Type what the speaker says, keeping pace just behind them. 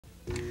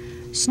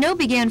Snow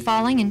began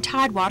falling in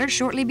tidewater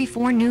shortly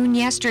before noon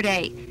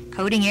yesterday,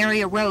 coating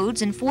area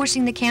roads and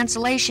forcing the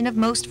cancellation of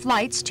most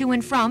flights to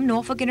and from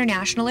Norfolk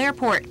International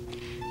Airport.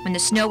 When the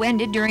snow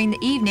ended during the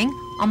evening,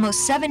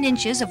 almost 7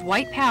 inches of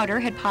white powder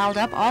had piled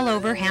up all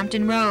over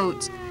Hampton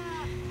roads.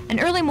 An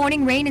early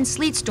morning rain and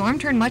sleet storm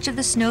turned much of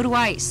the snow to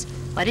ice,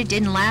 but it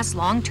didn't last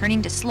long,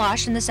 turning to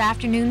slush in this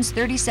afternoon's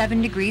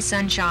 37-degree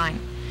sunshine.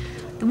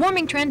 The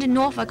warming trend in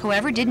Norfolk,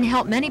 however, didn't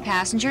help many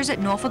passengers at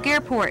Norfolk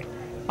Airport.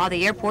 While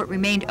the airport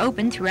remained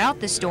open throughout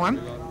the storm,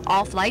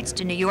 all flights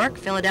to New York,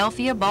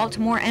 Philadelphia,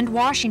 Baltimore, and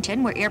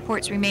Washington, where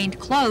airports remained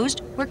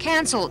closed, were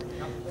canceled.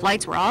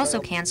 Flights were also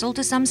canceled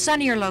to some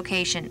sunnier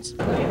locations.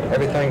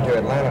 Everything to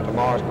Atlanta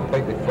tomorrow is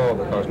completely full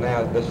because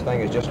now this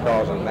thing is just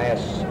causing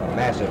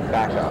massive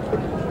backup.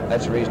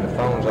 That's the reason the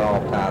phones are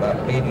all tied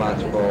up.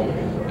 Piedmont's full.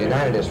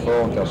 United is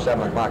full until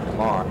 7 o'clock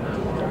tomorrow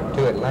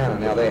to Atlanta.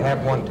 Now they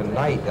have one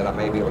tonight that I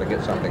may be able to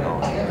get something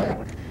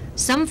on.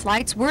 Some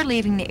flights were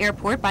leaving the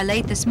airport by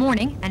late this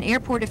morning, and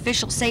airport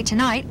officials say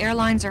tonight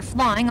airlines are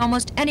flying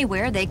almost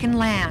anywhere they can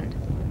land.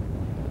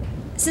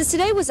 Since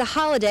today was a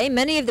holiday,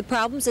 many of the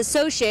problems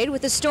associated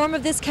with a storm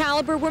of this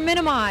caliber were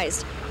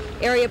minimized.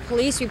 Area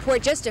police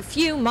report just a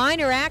few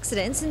minor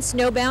accidents in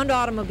snowbound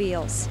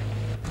automobiles.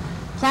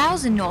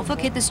 Plows in Norfolk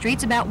hit the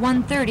streets about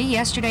 1:30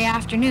 yesterday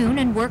afternoon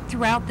and worked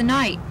throughout the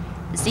night.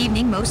 This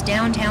evening, most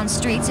downtown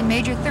streets and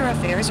major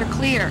thoroughfares are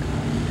clear.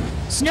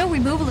 Snow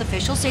removal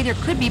officials say there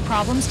could be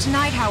problems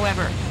tonight,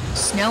 however.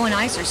 Snow and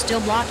ice are still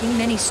blocking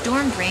many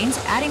storm drains,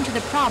 adding to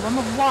the problem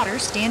of water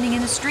standing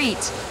in the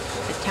streets.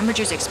 With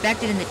temperatures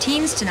expected in the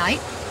teens tonight,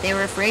 they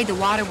are afraid the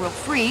water will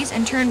freeze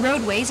and turn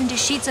roadways into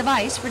sheets of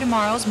ice for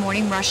tomorrow's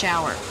morning rush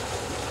hour.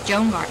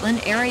 Joan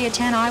Gartland, Area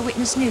 10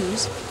 Eyewitness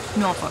News,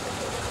 Norfolk.